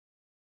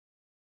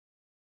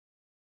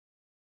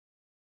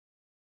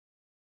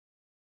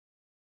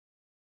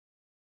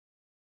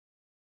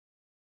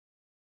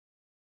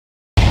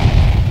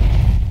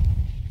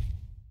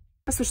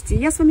Послушайте,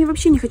 я с вами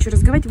вообще не хочу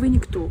разговаривать, вы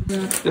никто.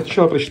 Я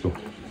сначала прочту.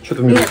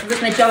 Нет, вы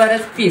сначала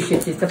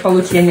распишитесь о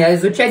получении, а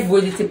изучать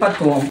будете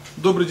потом.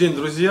 Добрый день,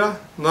 друзья.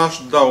 Наш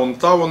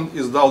Даунтаун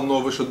издал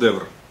новый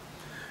шедевр.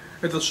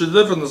 Этот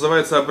шедевр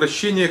называется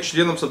 «Обращение к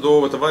членам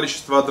садового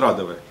товарищества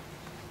Отрадово».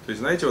 То есть,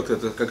 знаете, вот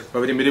это как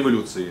во время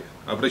революции.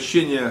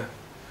 Обращение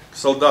к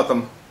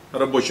солдатам,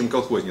 рабочим,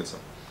 колхозницам.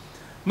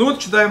 Ну вот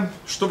читаем,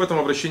 что в этом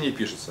обращении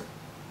пишется.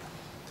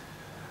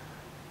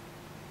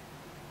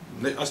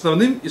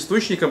 Основным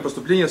источником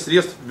поступления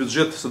средств в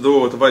бюджет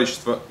садового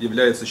товарищества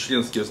является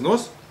членский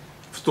взнос,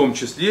 в том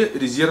числе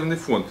резервный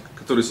фонд,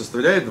 который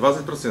составляет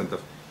 20%,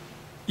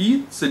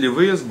 и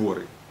целевые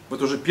сборы.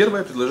 Вот уже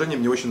первое предложение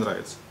мне очень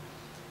нравится.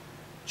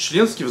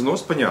 Членский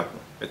взнос понятно,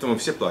 это мы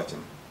все платим.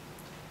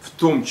 В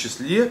том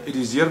числе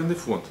резервный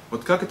фонд.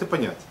 Вот как это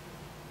понять?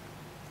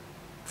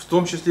 В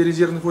том числе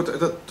резервный фонд,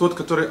 это тот,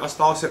 который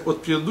остался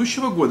от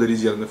предыдущего года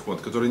резервный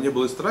фонд, который не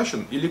был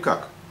истрачен, или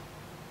как?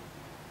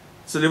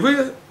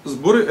 Целевые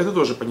сборы, это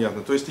тоже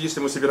понятно. То есть, если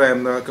мы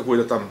собираем на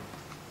какой-то там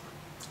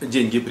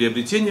деньги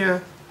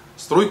приобретения,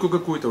 стройку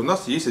какую-то, у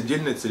нас есть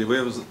отдельные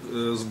целевые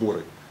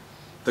сборы.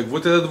 Так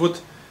вот этот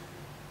вот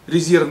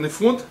резервный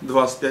фонд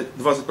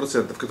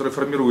 20%, который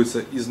формируется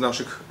из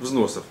наших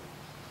взносов,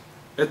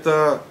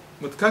 это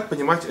вот как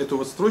понимать эту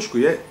вот строчку,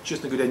 я,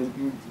 честно говоря,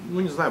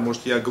 не знаю,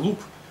 может я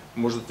глуп,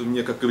 может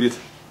мне, как говорит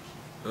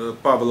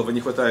Павлова, не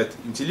хватает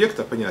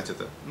интеллекта понять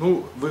это.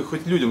 Ну, вы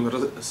хоть людям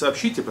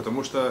сообщите,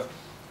 потому что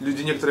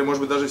люди некоторые,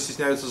 может быть, даже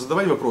стесняются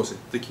задавать вопросы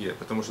такие,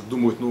 потому что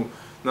думают, ну,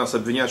 нас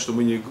обвинят, что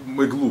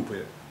мы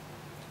глупые.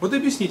 Вот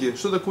объясните,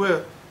 что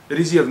такое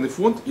резервный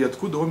фонд и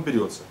откуда он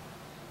берется.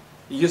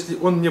 И если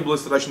он не был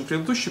истрачен в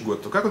предыдущий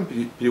год, то как он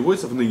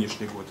переводится в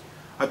нынешний год?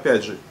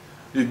 Опять же,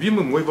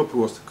 любимый мой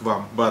вопрос к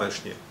вам,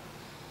 барышни.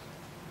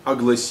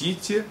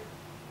 Огласите,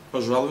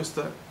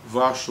 пожалуйста,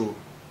 вашу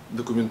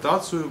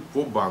документацию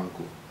по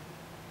банку.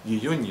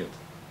 Ее нет.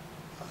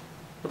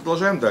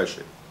 Продолжаем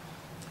дальше.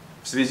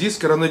 В связи с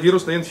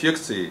коронавирусной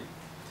инфекцией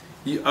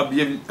и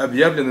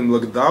объявленным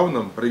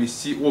локдауном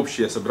провести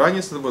общее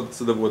собрание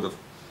садоводов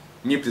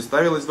не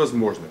представилось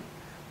возможным.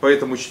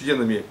 Поэтому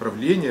членами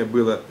правления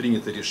было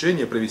принято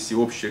решение провести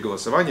общее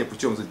голосование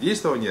путем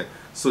задействования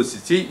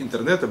соцсетей,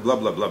 интернета,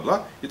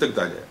 бла-бла-бла-бла и так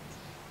далее.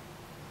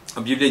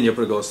 Объявление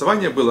про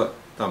голосование было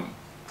там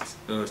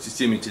в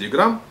системе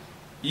Telegram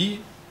и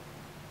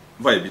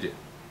Вайбере.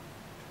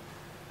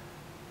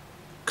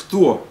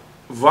 Кто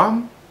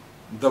вам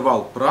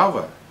давал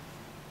право,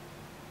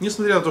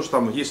 несмотря на то, что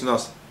там есть у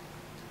нас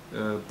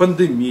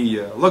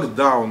пандемия,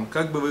 локдаун,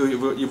 как бы вы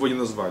его ни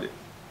назвали,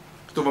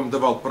 кто вам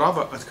давал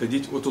право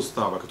отходить от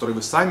устава, который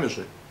вы сами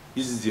же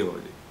и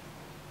сделали?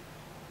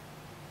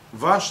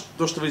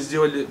 То, что вы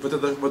сделали, вот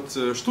эта вот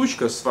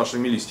штучка с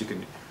вашими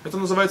листиками, это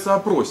называется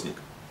опросник.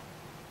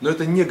 Но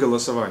это не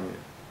голосование,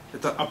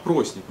 это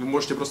опросник. Вы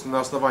можете просто на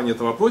основании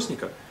этого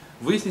опросника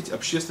выяснить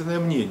общественное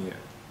мнение.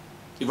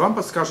 И вам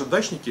подскажут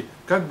дачники,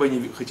 как бы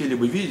они хотели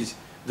бы видеть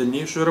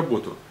дальнейшую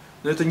работу.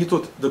 Но это не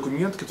тот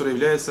документ, который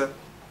является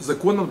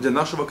законом для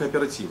нашего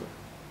кооператива.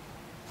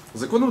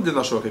 Законом для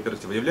нашего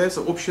кооператива является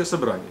общее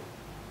собрание.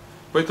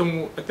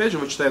 Поэтому, опять же,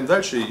 мы читаем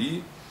дальше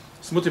и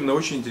смотрим на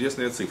очень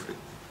интересные цифры.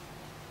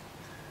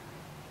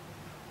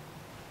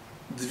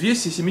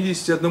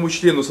 271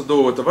 члену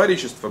садового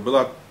товарищества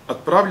была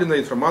отправлена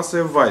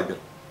информация в Вайбер.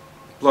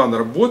 План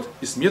работ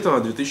и смета на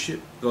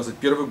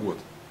 2021 год.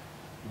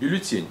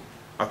 Бюллетень.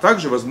 А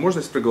также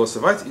возможность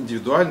проголосовать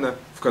индивидуально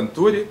в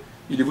конторе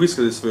или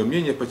высказать свое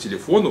мнение по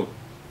телефону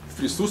в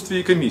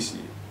присутствии комиссии.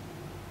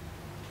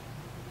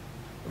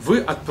 Вы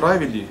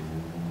отправили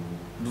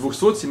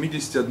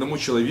 271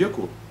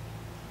 человеку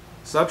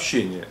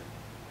сообщение.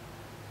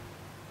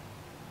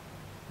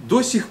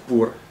 До сих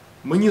пор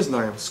мы не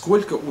знаем,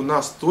 сколько у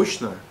нас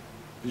точно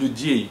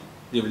людей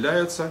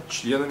являются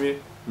членами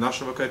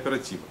нашего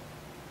кооператива.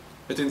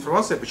 Эта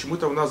информация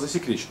почему-то у нас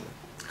засекречена.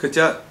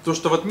 Хотя то,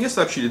 что вот мне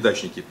сообщили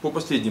дачники, по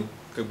последним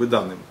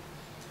данным,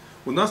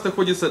 у нас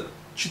находится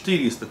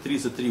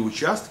 433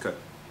 участка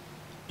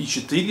и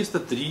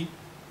 403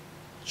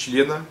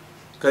 члена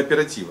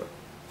кооператива.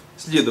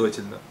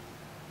 Следовательно,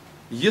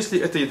 если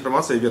эта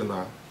информация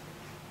верна,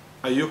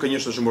 а ее,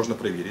 конечно же, можно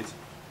проверить,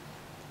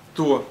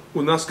 то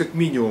у нас как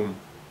минимум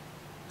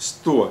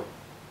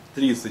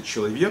 130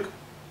 человек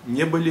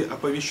не были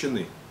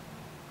оповещены.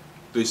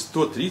 То есть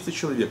 130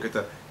 человек,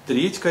 это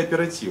треть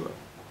кооператива.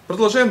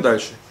 Продолжаем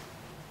дальше.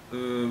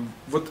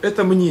 Вот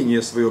это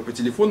мнение свое по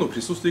телефону в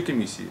присутствии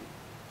комиссии.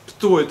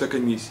 Кто эта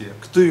комиссия?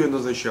 Кто ее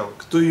назначал?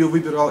 Кто ее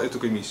выбирал, эту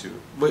комиссию?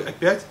 Вы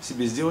опять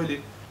себе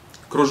сделали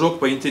кружок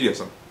по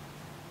интересам.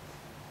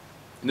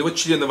 Ну вот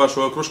члены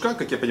вашего кружка,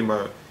 как я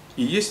понимаю,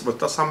 и есть вот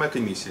та самая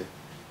комиссия.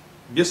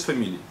 Без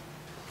фамилий.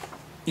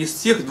 Из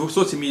тех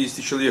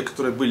 270 человек,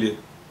 которые были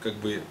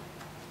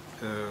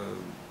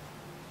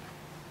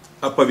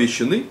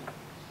оповещены,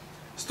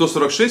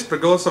 146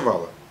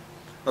 проголосовало.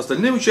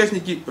 Остальные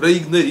участники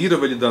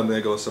проигнорировали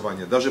данное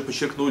голосование, даже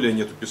подчеркнули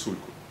они эту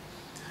писульку.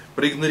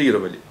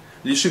 Проигнорировали,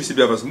 лишив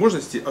себя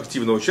возможности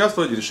активно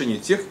участвовать в решении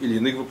тех или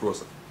иных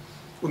вопросов.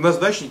 У нас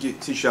дачники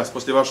сейчас,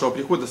 после вашего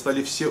прихода,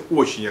 стали все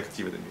очень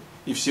активными.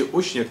 И все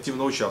очень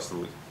активно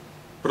участвуют.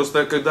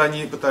 Просто когда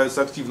они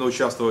пытаются активно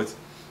участвовать,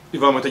 и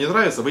вам это не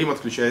нравится, вы им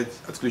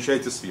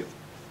отключаете свет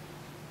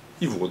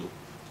и воду.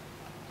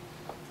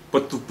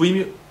 Под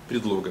тупыми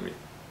предлогами.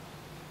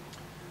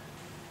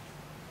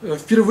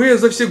 Впервые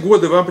за все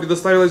годы вам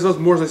предоставилась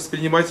возможность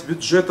принимать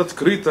бюджет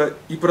открыто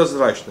и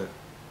прозрачно.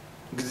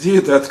 Где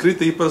это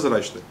открыто и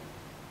прозрачно?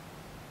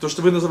 То,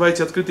 что вы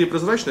называете открыто и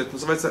прозрачно, это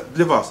называется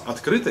для вас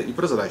открыто и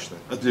прозрачно.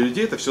 А для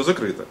людей это все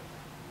закрыто.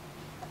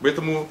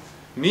 Поэтому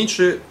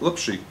меньше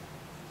лапши.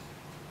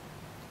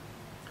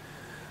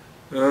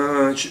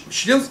 В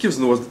членский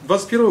взнос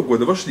 2021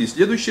 года вошли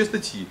следующие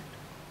статьи.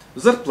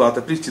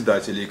 Зарплата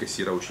председателя и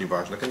кассира, очень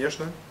важно,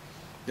 конечно.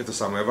 Это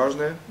самое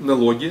важное.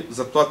 Налоги,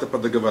 зарплата по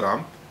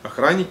договорам,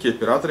 охранники,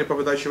 операторы по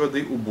выдаче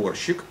воды,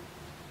 уборщик.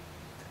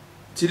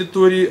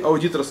 Территории,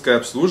 аудиторское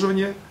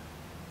обслуживание,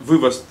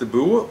 вывоз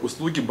ТБО,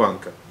 услуги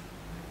банка.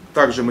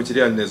 Также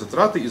материальные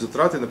затраты и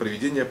затраты на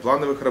проведение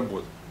плановых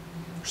работ.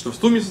 Что в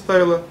сумме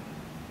составило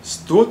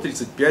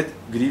 135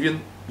 гривен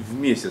в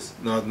месяц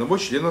на одного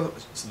члена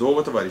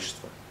садового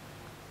товарищества.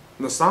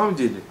 На самом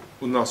деле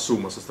у нас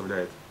сумма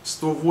составляет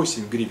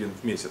 108 гривен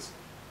в месяц.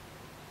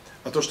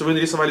 А то, что вы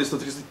нарисовали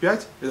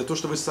 135, это то,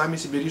 что вы сами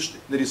себе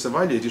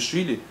нарисовали,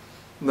 решили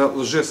на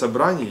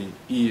лжесобрании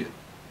и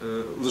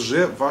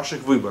лже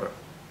ваших выборах.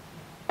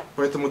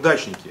 Поэтому,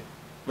 дачники,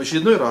 в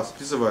очередной раз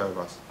призываю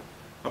вас,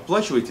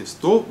 оплачивайте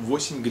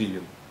 108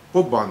 гривен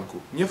по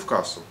банку, не в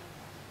кассу.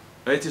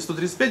 А эти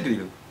 135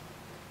 гривен,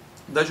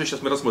 дальше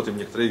сейчас мы рассмотрим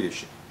некоторые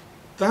вещи.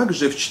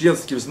 Также в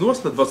членский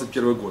взнос на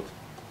 2021 год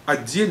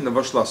отдельно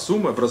вошла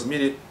сумма в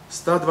размере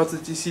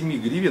 127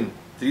 гривен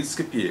 30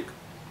 копеек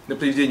на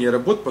проведение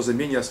работ по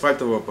замене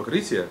асфальтового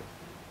покрытия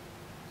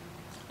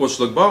от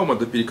шлагбаума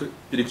до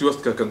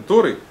перекрестка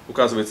конторы,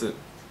 указывается,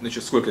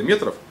 значит, сколько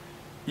метров.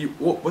 И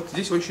вот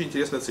здесь очень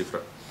интересная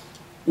цифра.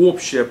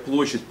 Общая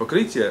площадь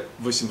покрытия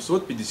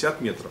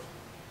 850 метров.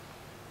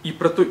 И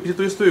при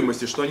той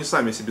стоимости, что они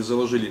сами себе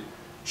заложили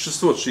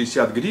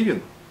 660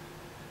 гривен,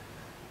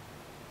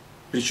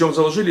 причем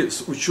заложили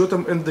с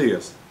учетом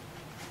НДС.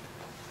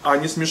 А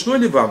не смешно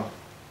ли вам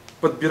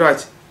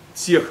подбирать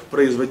тех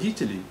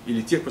производителей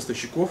или тех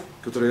поставщиков,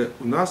 которые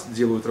у нас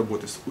делают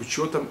работы с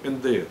учетом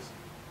НДС?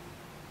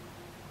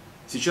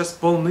 Сейчас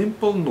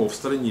полным-полно в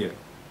стране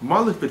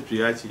малых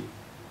предприятий,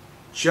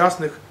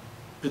 частных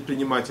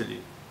предпринимателей.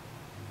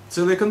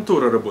 Целые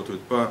конторы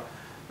работают по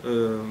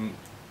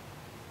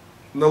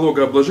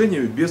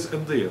налогообложению без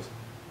НДС.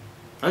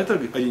 А это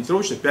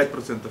ориентировочно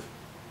 5%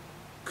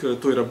 к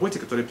той работе,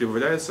 которая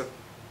прибавляется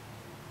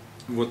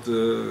вот,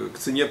 к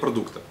цене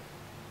продукта.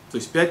 То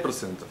есть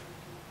 5%.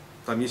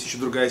 Там есть еще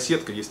другая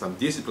сетка, есть там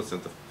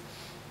 10%.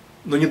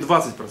 Но не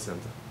 20%.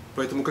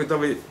 Поэтому, когда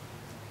вы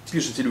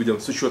пишете людям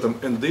с учетом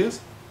НДС,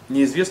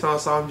 неизвестно на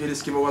самом деле,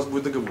 с кем у вас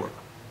будет договор.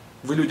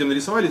 Вы людям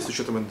нарисовали с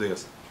учетом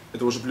НДС,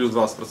 это уже плюс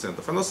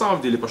 20%. А на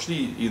самом деле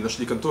пошли и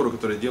нашли контору,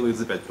 которая делает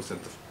за 5%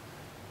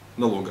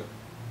 налога.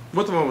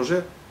 Вот вам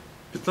уже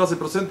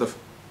 15%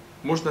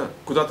 можно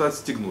куда-то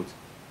отстегнуть.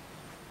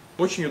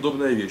 Очень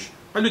удобная вещь.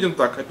 А людям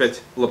так,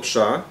 опять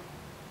лапша.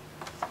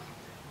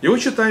 И вот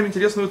читаем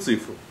интересную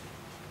цифру.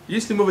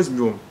 Если мы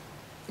возьмем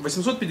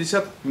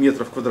 850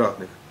 метров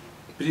квадратных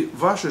при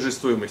вашей же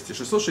стоимости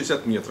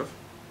 660 метров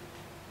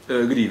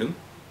гривен,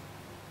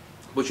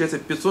 получается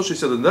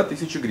 561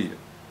 тысяча гривен.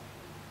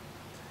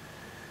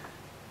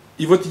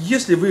 И вот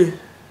если вы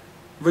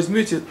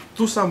возьмете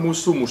ту самую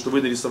сумму, что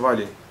вы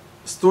нарисовали,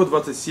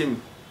 127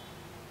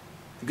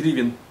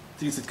 гривен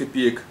 30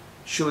 копеек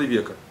с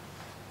человека,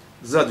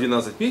 за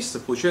 12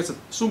 месяцев получается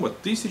сумма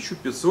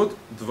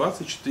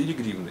 1524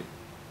 гривны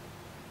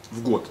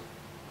в год.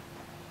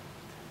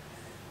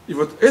 И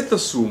вот эта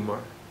сумма,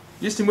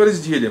 если мы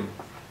разделим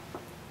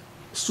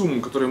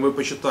сумму, которую мы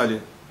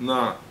посчитали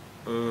на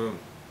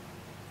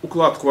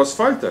укладку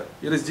асфальта,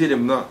 и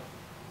разделим на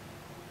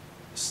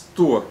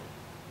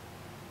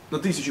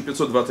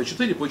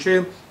 1524,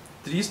 получаем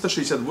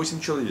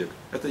 368 человек.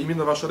 Это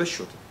именно ваши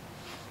расчеты.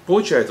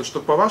 Получается, что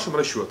по вашим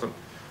расчетам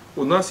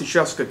у нас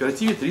сейчас в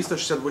кооперативе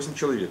 368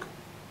 человек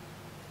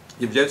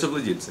являются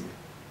владельцами,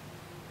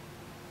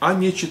 а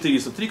не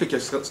 403, как я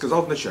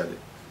сказал в начале.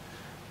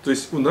 То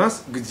есть у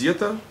нас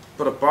где-то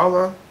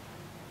пропало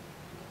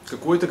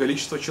какое-то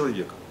количество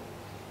человек.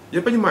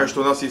 Я понимаю,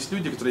 что у нас есть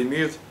люди, которые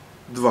имеют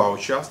 2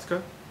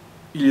 участка,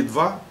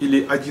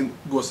 или один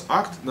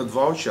госакт на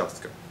 2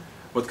 участка.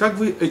 Вот как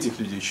вы этих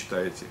людей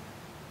считаете?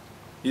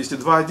 Если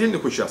 2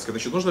 отдельных участка,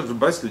 значит нужно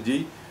брать с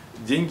людей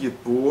деньги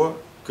по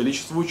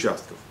количеству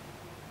участков.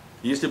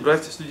 Если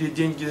брать с людей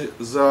деньги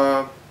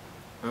за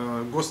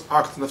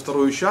госакт на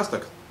 2-й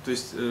участок, то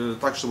есть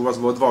так, чтобы у вас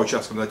было 2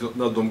 участка на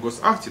одном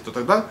госакте, то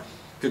тогда,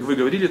 как вы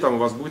говорили, там у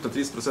вас будет на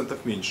 30%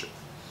 меньше.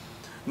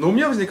 Но у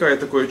меня возникает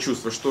такое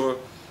чувство, что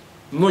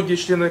многие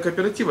члены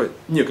кооператива,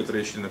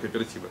 некоторые члены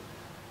кооператива,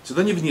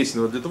 сюда не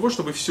внесены для того,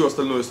 чтобы все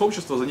остальное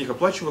сообщество за них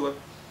оплачивало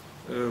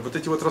вот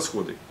эти вот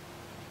расходы.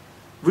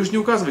 Вы же не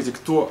указываете,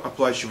 кто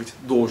оплачивать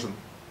должен,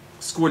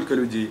 сколько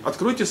людей.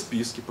 Откройте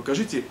списки,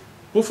 покажите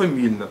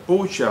пофамильно, по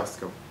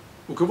участкам,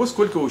 у кого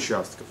сколько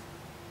участков,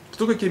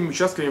 кто какими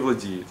участками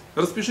владеет.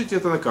 Распишите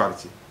это на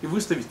карте и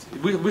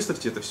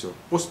выставьте это все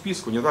по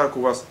списку. Не так, как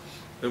у вас,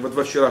 вот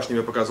во вчерашнем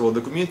я показывал в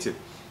документе,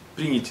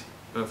 принять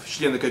в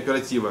члены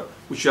кооператива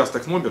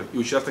участок номер и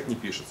участок не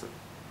пишется.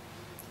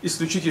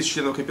 Исключите из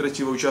членов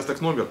кооператива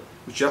участок номер,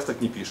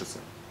 участок не пишется.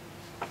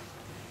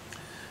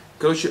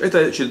 Короче, это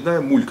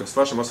очередная мулька с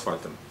вашим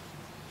асфальтом.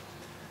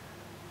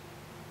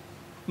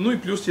 Ну и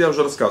плюс я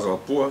уже рассказывал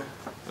по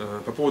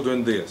поводу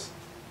НДС.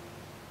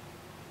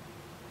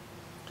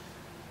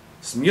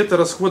 Смета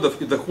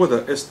расходов и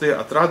дохода СТ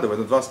Отрадово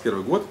на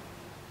 2021 год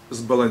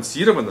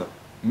сбалансирована,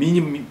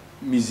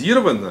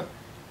 минимизирована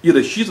и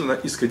рассчитана,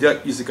 исходя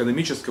из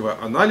экономического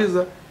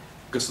анализа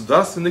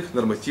государственных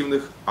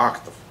нормативных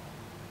актов.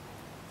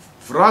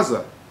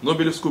 Фраза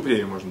Нобелевскую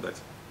премию можно дать.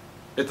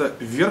 Это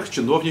верх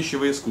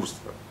чиновничьего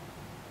искусства.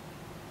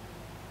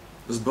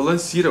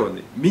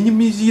 Сбалансированный,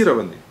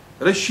 минимизированный,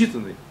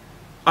 рассчитанный.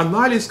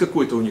 Анализ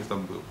какой-то у них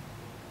там был.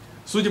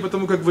 Судя по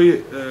тому, как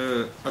вы,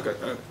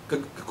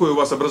 какое у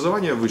вас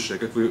образование высшее,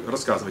 как вы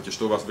рассказываете,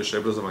 что у вас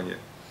высшее образование,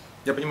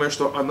 я понимаю,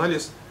 что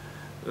анализ,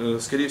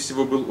 скорее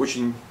всего, был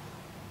очень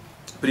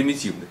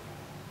примитивный.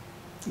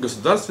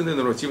 Государственные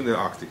нормативные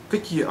акты.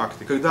 Какие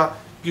акты? Когда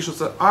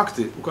пишутся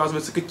акты,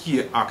 указывается,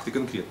 какие акты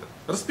конкретно.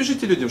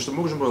 Распишите людям, чтобы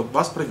можно было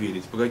вас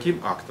проверить, по каким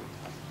актам.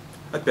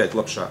 Опять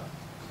лапша.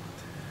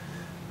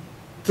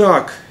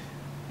 Так,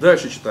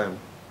 дальше читаем.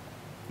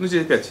 Ну,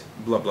 здесь опять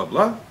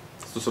бла-бла-бла.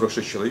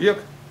 146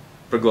 человек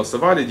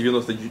проголосовали,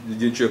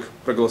 91 человек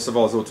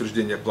проголосовал за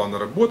утверждение плана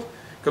работ.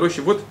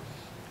 Короче, вот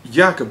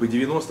якобы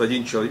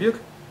 91 человек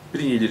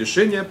приняли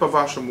решение по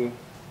вашему,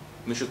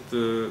 значит,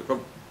 по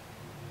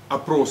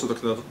опросу так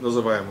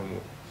называемому,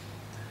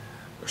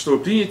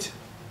 чтобы принять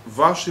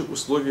ваши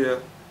условия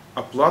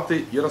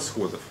оплаты и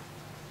расходов.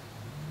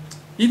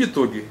 И в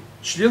итоге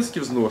членский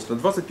взнос на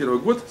 2021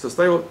 год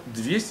составил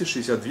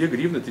 262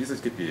 гривны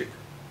 30 копеек.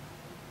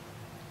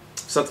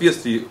 В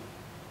соответствии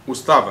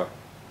устава,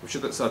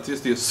 вообще-то в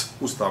соответствии с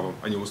уставом,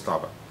 а не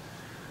устава,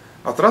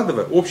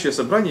 Отрадово общее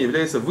собрание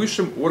является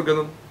высшим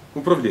органом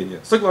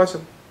управления.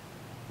 Согласен.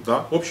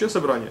 Да, общее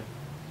собрание.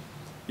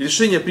 И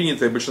решение,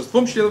 принятое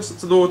большинством членов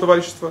садового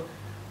товарищества,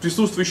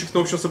 присутствующих на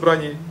общем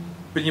собрании,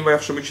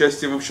 принимавшим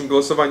участие в общем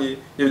голосовании,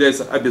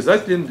 является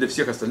обязательным для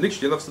всех остальных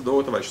членов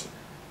садового товарищества.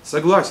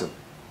 Согласен.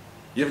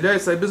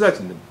 Является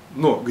обязательным.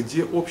 Но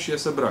где общее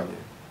собрание?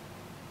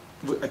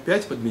 Вы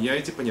опять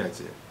подменяете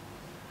понятие.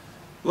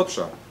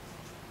 Лапша.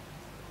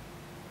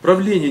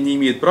 Правление не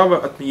имеет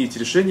права отменить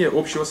решение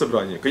общего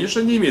собрания. Конечно,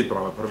 не имеет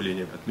права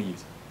правление отменить.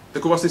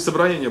 Так у вас и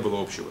собрания не было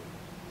общего.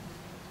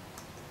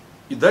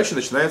 И дальше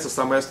начинается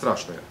самое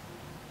страшное.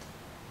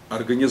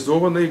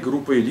 Организованной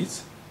группой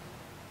лиц,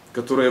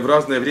 которые в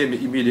разное время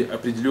имели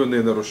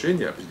определенные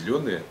нарушения,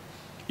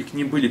 и к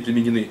ним были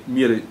применены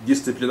меры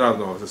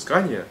дисциплинарного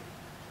взыскания,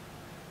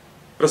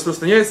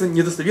 распространяется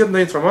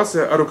недостоверная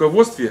информация о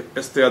руководстве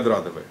СТ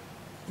Отрадово.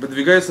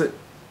 Выдвигается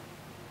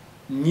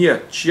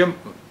ничем,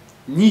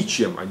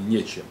 а не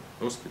нечем.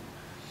 Господи.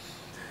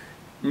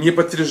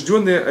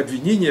 Неподтвержденные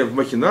обвинения в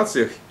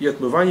махинациях и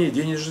отмывании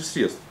денежных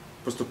средств,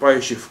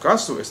 поступающих в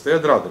кассу СТ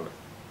Отрадово.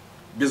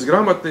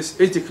 Безграмотность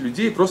этих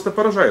людей просто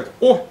поражает.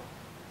 О!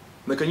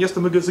 Наконец-то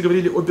мы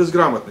заговорили о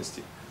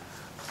безграмотности.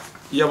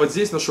 Я вот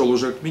здесь нашел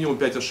уже как минимум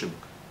 5 ошибок.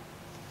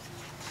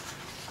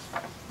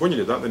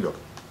 Поняли, да, намек?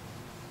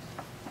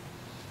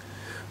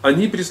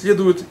 Они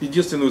преследуют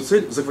единственную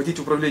цель – захватить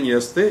управление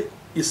СТ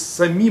и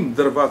самим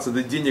дорваться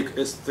до денег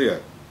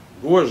СТ.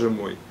 Боже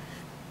мой!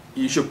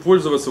 И еще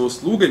пользоваться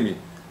услугами,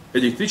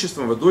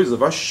 электричеством, водой за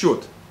ваш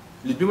счет.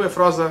 Любимая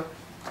фраза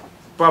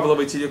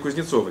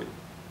Павловой-Кузнецовой.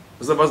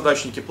 За вас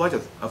дачники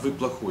платят, а вы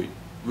плохой.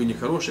 Вы не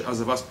хороший, а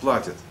за вас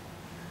платят.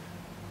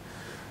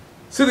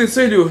 С этой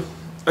целью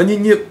они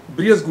не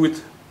брезгуют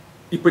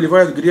и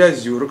поливают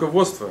грязью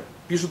руководство,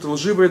 пишут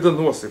лживые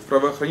доносы в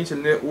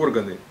правоохранительные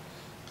органы,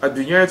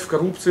 обвиняют в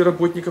коррупции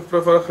работников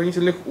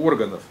правоохранительных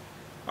органов,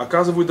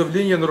 оказывают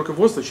давление на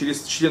руководство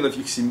через членов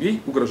их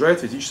семей, угрожают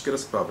физической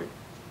расправой.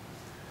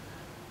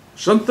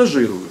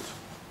 Шантажируют.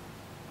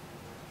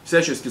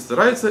 Всячески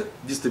стараются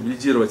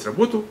дестабилизировать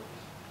работу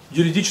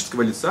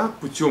юридического лица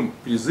путем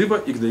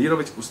призыва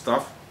игнорировать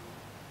устав.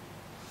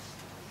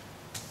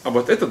 А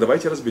вот это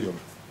давайте разберем.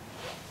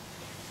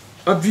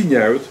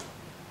 Обвиняют,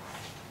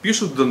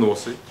 пишут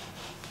доносы,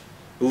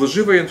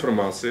 лживая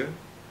информация.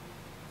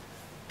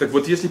 Так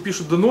вот, если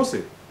пишут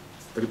доносы,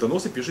 так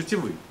доносы пишете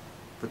вы.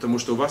 Потому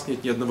что у вас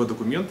нет ни одного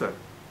документа,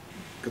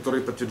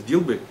 который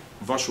подтвердил бы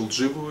вашу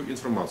лживую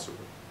информацию.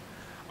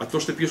 А то,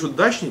 что пишут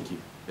дачники,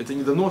 это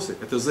не доносы,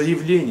 это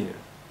заявления.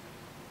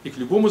 И к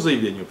любому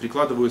заявлению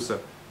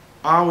прикладываются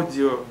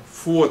аудио,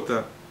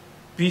 фото,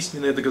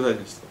 письменные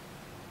доказательства.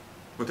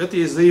 Вот это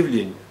и есть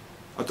заявление.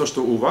 А то,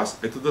 что у вас,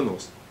 это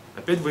донос.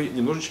 Опять вы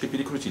немножечко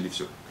перекрутили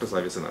все,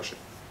 красавицы наши.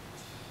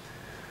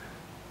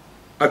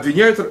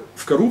 Обвиняют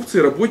в коррупции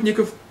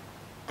работников.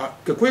 А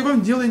какое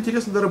вам дело,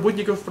 интересно, до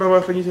работников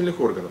правоохранительных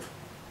органов?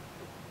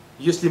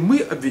 Если мы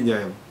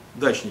обвиняем,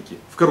 дачники,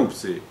 в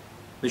коррупции,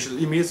 Значит,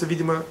 имеется,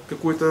 видимо,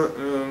 какое-то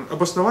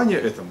обоснование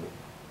этому.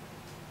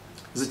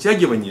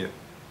 Затягивание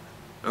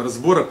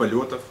разбора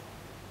полетов,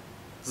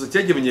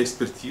 затягивание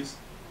экспертиз,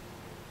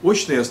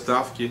 очные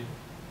ставки,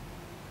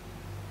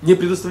 не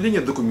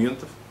предоставление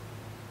документов.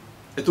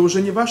 Это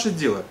уже не ваше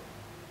дело,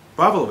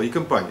 Павлова и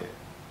компания.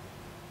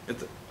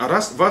 А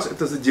раз вас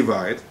это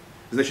задевает,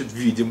 значит,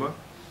 видимо,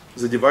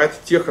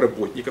 задевает тех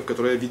работников,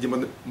 которые,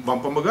 видимо,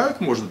 вам помогают,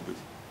 может быть.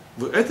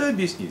 Вы это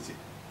объясните.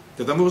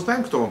 Тогда мы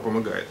узнаем, кто вам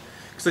помогает.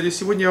 Кстати,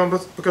 сегодня я вам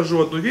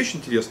покажу одну вещь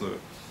интересную.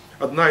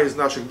 Одна из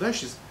наших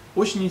дачниц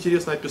очень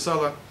интересно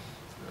описала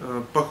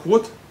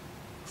поход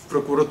в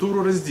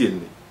прокуратуру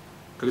раздельный,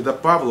 когда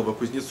Павлова,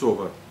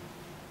 Кузнецова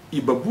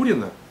и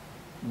Бабурина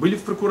были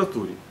в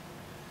прокуратуре.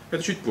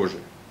 Это чуть позже.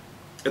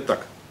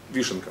 Итак,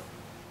 вишенка.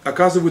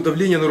 Оказывают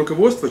давление на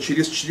руководство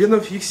через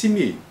членов их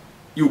семей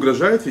и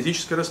угрожают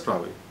физической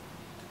расправой.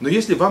 Но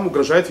если вам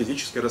угрожают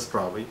физической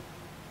расправой,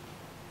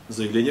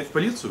 заявление в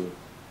полицию,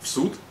 в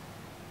суд,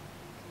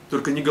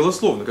 только не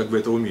голословно, как вы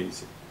это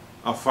умеете,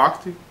 а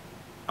факты,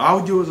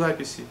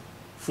 аудиозаписи,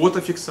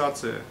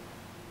 фотофиксация,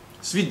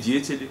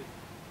 свидетели,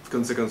 в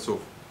конце концов,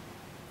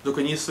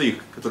 только не из своих,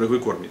 которых вы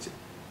кормите.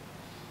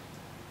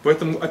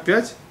 Поэтому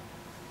опять,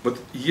 вот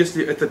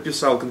если это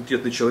писал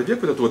конкретный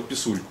человек, вот эту вот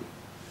писульку,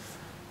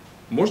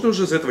 можно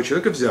уже за этого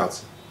человека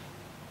взяться.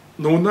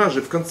 Но у нас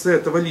же в конце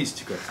этого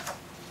листика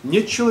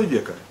нет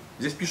человека.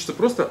 Здесь пишется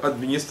просто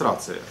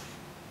администрация.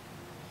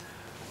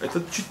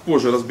 Это чуть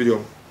позже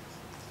разберем.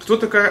 Кто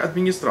такая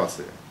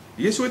администрация?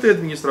 Есть у этой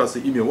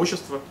администрации имя,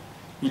 отчество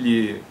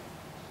или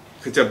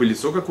хотя бы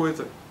лицо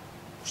какое-то,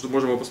 что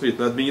можем посмотреть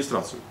на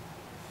администрацию.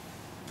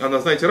 Она,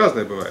 знаете,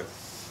 разная бывает.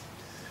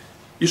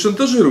 И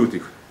шантажируют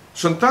их.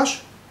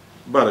 Шантаж,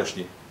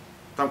 барышни.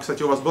 Там,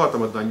 кстати, у вас была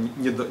там одна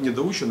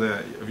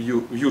недоученная в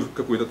юр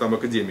какой-то там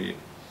академии.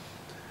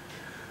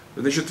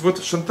 Значит,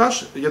 вот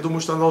шантаж, я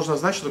думаю, что она должна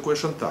знать, что такое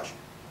шантаж.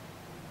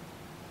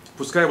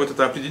 Пускай вот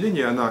это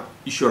определение она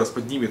еще раз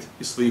поднимет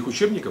из своих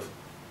учебников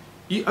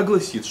и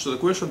огласит, что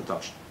такое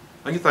шантаж.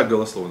 А не так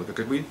голословно,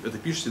 как вы это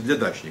пишете для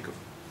дачников.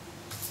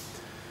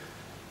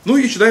 Ну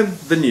и читаем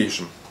в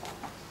дальнейшем.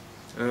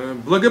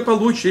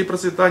 Благополучие и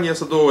процветание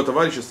садового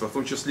товарищества, в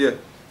том числе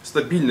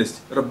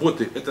стабильность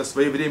работы, это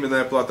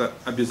своевременная оплата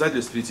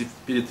обязательств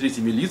перед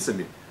третьими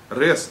лицами,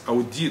 РЭС,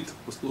 аудит,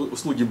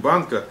 услуги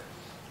банка,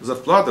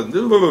 зарплата.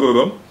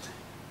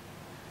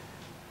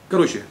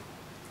 Короче,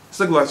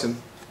 согласен,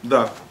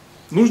 да,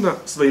 нужно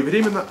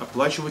своевременно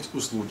оплачивать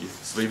услуги,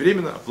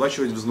 своевременно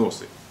оплачивать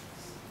взносы.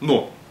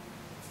 Но,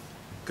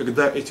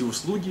 когда эти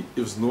услуги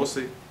и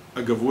взносы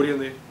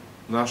оговорены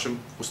нашим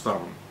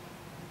уставом.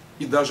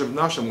 И даже в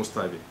нашем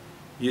уставе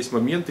есть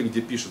моменты, где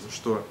пишется,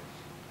 что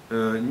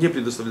не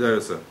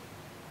предоставляются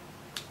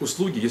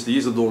услуги, если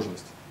есть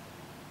задолженность.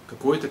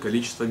 Какое-то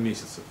количество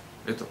месяцев.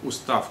 Это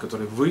устав,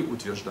 который вы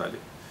утверждали.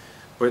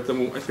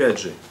 Поэтому, опять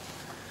же,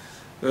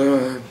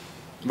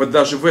 вот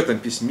даже в этом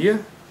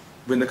письме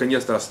вы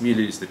наконец-то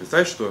осмелились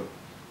написать, что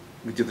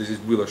где-то здесь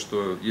было,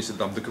 что если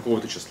там до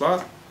какого-то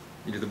числа,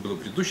 или это было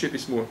предыдущее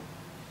письмо,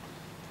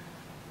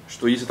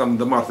 что если там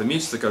до марта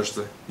месяца,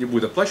 кажется, не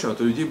будет оплачено,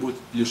 то людей будут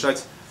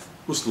лишать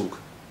услуг.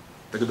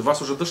 Так до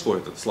вас уже дошло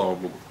это, слава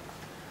Богу.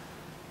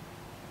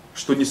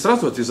 Что не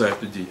сразу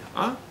отрезают людей,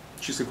 а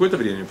через какое-то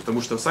время.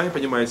 Потому что, сами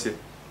понимаете,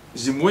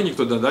 зимой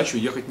никто на дачу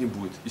ехать не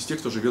будет, из тех,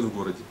 кто живет в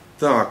городе.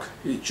 Так,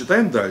 и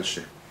читаем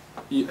дальше.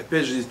 И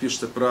опять же здесь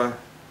пишется про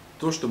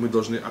то, что мы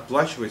должны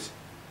оплачивать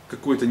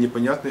какой-то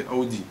непонятный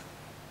аудит.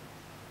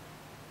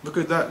 Вы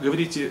когда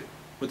говорите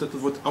вот это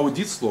вот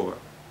аудит слово,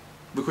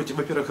 вы хоть,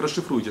 во-первых,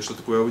 расшифруйте, что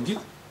такое аудит,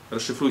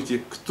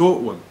 расшифруйте, кто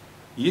он,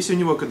 есть у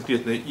него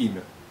конкретное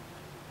имя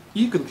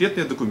и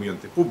конкретные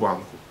документы по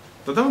банку.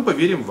 Тогда мы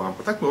поверим вам,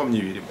 а так мы вам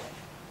не верим.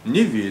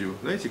 Не верю,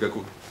 знаете, как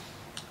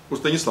у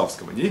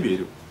Станиславского, не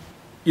верю.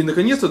 И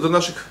наконец-то до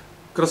наших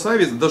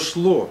красавиц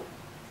дошло.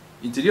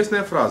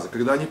 Интересная фраза,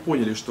 когда они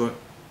поняли, что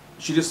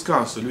через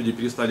кассу люди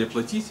перестали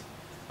платить,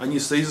 они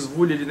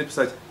соизволили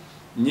написать: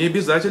 не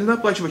обязательно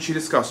оплачивать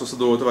через кассу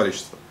садового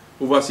товарищества.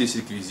 У вас есть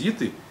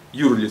реквизиты,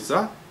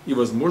 юрлица и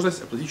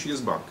возможность оплатить через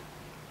банк.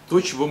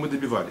 То, чего мы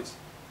добивались.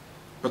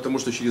 Потому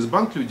что через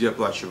банк люди,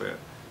 оплачивая,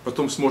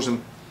 потом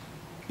сможем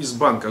из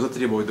банка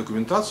затребовать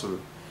документацию.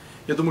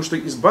 Я думаю, что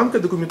из банка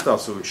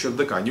документацию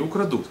чердака не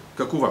украдут,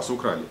 как у вас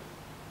украли.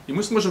 И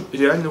мы сможем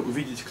реально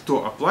увидеть,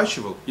 кто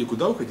оплачивал и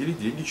куда уходили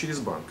деньги через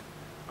банк.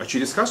 А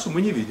через кассу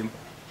мы не видим.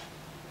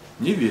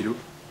 Не верю.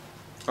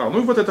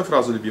 Ну и вот эта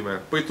фраза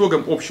любимая. По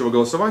итогам общего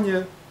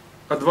голосования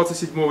от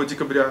 27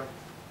 декабря,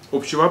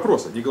 общего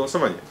опроса, не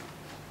голосования,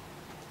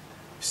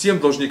 всем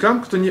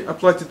должникам, кто не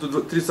оплатит до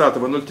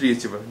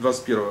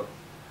 30.03.21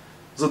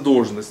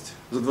 задолженность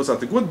за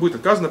 2020 год, будет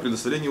оказано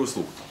предоставление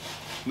услуг.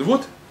 Ну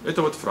вот,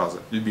 это вот фраза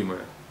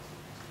любимая.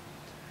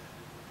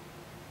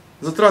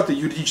 Затраты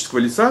юридического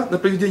лица на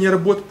проведение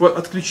работ по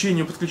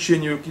подключению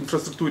к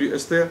инфраструктуре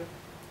СТ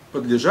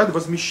подлежат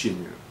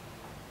возмещению.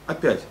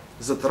 Опять,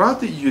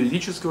 затраты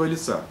юридического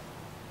лица.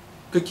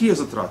 Какие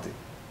затраты?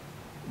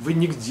 вы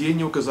нигде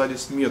не указали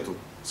смету.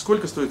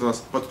 Сколько стоит у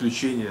нас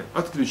подключение,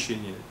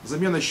 отключение,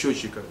 замена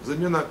счетчика,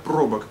 замена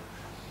пробок.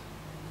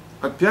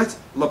 Опять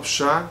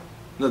лапша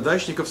на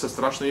дачников со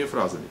страшными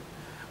фразами.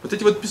 Вот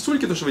эти вот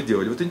писульки, то, что вы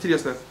делали, вот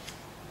интересно,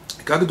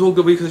 как долго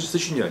вы их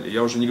сочиняли?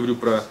 Я уже не говорю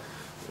про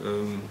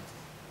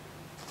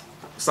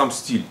сам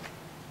стиль.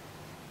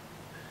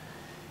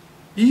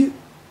 И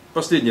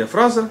последняя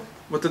фраза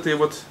вот этой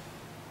вот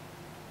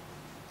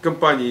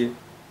компании.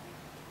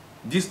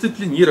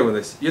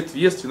 Дисциплинированность и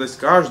ответственность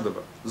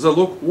каждого –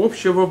 залог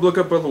общего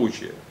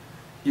благополучия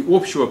и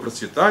общего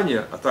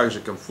процветания, а также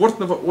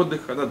комфортного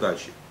отдыха на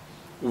даче.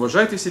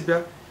 Уважайте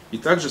себя и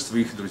также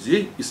своих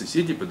друзей и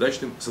соседей по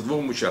дачным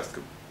садовым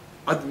участкам.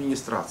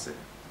 Администрация.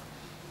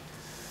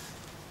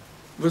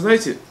 Вы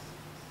знаете,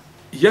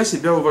 я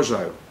себя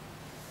уважаю,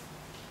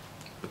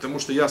 потому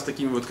что я с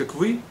такими вот, как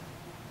вы,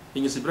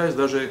 и не собираюсь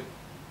даже,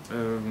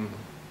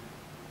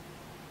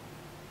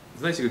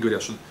 знаете, как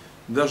говорят, что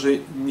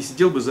даже не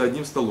сидел бы за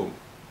одним столом.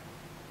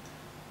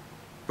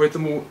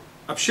 Поэтому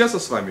общаться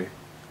с вами,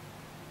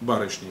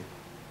 барышни,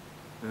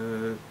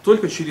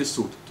 только через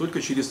суд,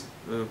 только через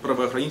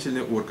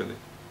правоохранительные органы.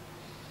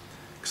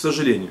 К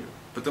сожалению.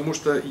 Потому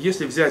что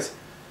если взять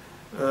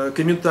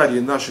комментарии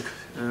наших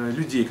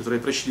людей,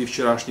 которые прочли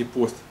вчерашний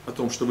пост о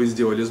том, что вы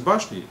сделали с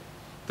башней,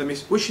 там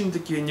есть очень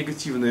такие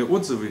негативные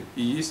отзывы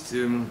и есть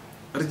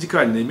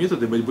радикальные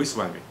методы борьбы с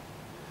вами.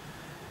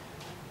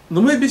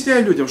 Но мы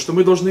объясняем людям, что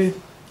мы должны,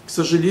 к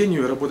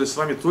сожалению, работать с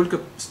вами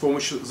только с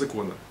помощью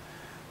закона.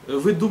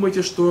 Вы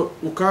думаете, что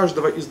у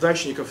каждого из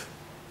дачников,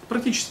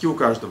 практически у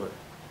каждого,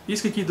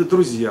 есть какие-то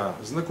друзья,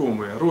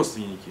 знакомые,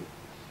 родственники,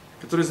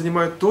 которые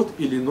занимают тот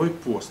или иной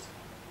пост.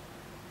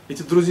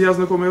 Эти друзья,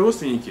 знакомые,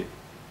 родственники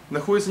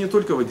находятся не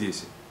только в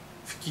Одессе,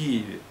 в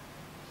Киеве,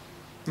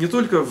 не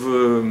только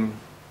в,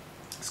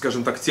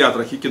 скажем так,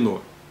 театрах и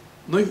кино,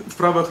 но и в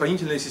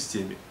правоохранительной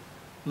системе.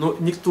 Но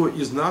никто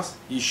из нас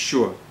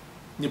еще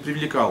не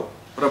привлекал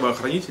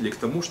правоохранителей к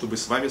тому, чтобы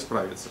с вами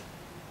справиться.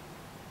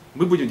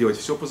 Мы будем делать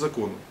все по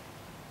закону.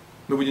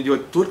 Мы будем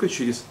делать только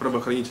через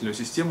правоохранительную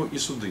систему и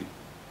суды.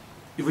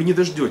 И вы не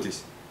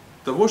дождетесь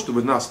того,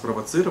 чтобы нас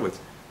провоцировать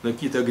на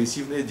какие-то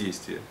агрессивные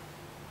действия.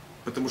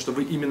 Потому что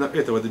вы именно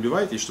этого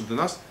добиваетесь, чтобы для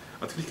нас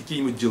открыть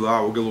какие-нибудь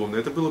дела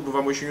уголовные. Это было бы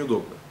вам очень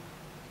удобно.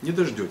 Не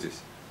дождетесь.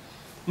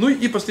 Ну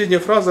и последняя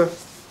фраза.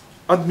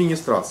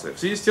 Администрация. В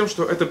связи с тем,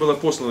 что это было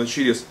послано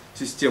через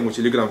систему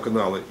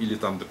телеграм-канала или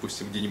там,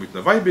 допустим, где-нибудь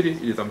на Вайбере,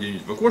 или там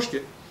где-нибудь в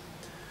окошке.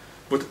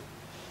 Вот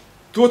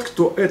тот,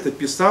 кто это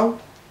писал,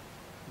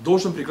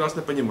 должен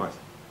прекрасно понимать,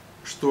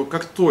 что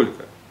как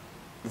только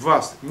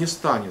вас не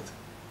станет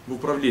в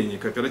управлении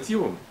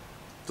кооперативом,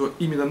 то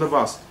именно на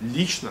вас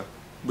лично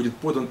будет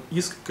подан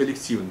иск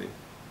коллективный.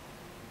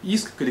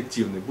 Иск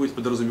коллективный будет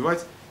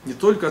подразумевать не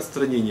только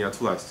отстранение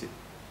от власти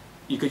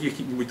и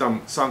каких-нибудь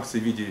там санкций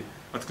в виде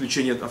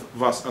отключения от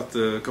вас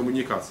от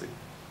коммуникаций,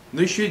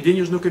 но еще и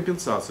денежную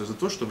компенсацию за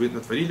то, что вы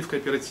натворили в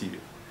кооперативе.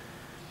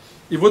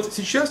 И вот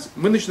сейчас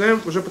мы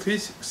начинаем уже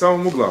подходить к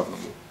самому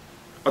главному.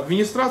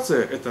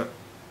 Администрация – это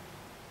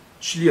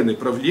члены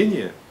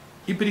правления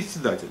и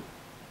председатель.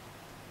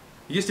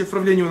 Если в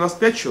правлении у нас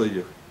 5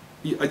 человек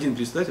и 1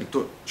 председатель,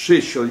 то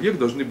 6 человек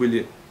должны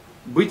были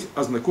быть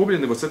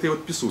ознакомлены вот с этой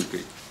вот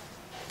писулькой.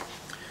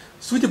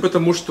 Судя по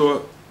тому,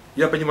 что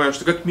я понимаю,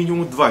 что как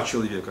минимум 2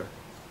 человека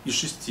из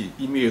 6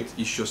 имеют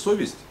еще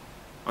совесть,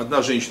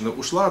 одна женщина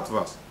ушла от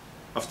вас,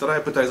 а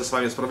вторая пытается с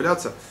вами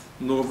справляться,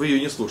 но вы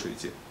ее не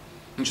слушаете.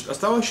 Значит,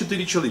 осталось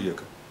 4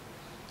 человека.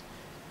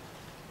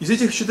 Из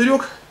этих 4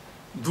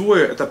 2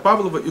 это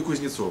Павлова и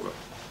Кузнецова.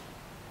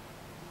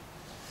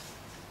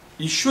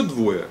 Еще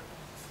 2,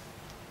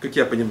 как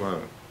я понимаю,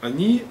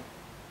 они,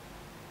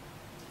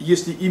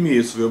 если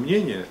имеют свое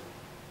мнение,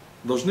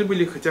 должны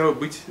были хотя бы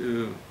быть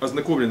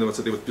ознакомлены вот с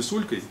этой вот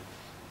писулькой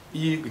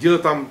и где-то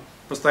там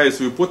поставить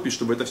свою подпись,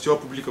 чтобы это все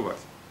опубликовать.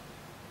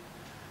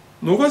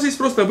 Но у вас есть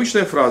просто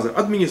обычная фраза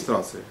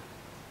 «администрация».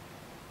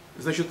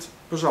 Значит,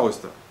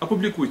 пожалуйста,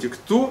 опубликуйте,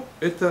 кто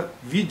это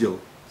видел,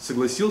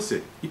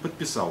 согласился и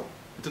подписал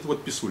вот эту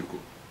вот писульку.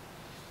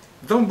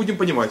 Тогда мы будем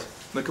понимать,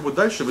 на кого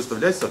дальше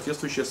выставлять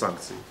соответствующие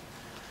санкции.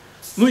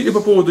 Ну и по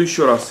поводу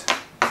еще раз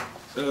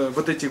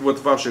вот этих вот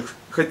ваших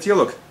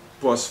хотелок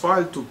по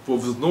асфальту, по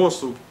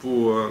взносу,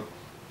 по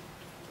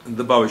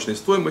добавочной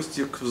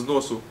стоимости к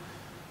взносу.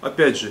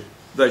 Опять же,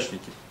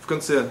 дачники, в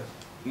конце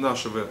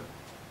нашего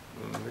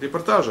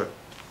репортажа,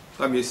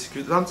 там есть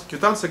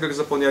квитанция, как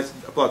заполнять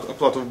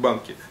оплату в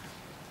банке.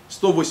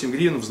 108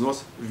 гривен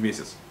взнос в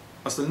месяц.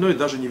 Остальное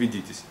даже не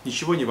ведитесь,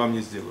 ничего вам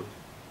не сделают.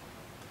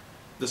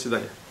 До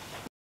свидания.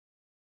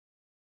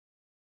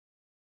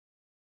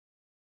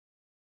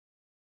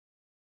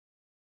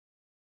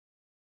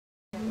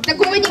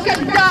 Такого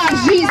никогда в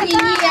жизни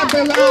не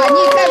было.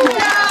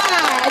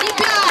 Никогда.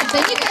 Ребята,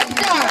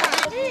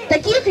 никогда.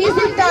 Таких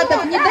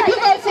результатов не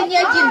добивался ни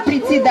один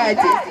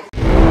председатель.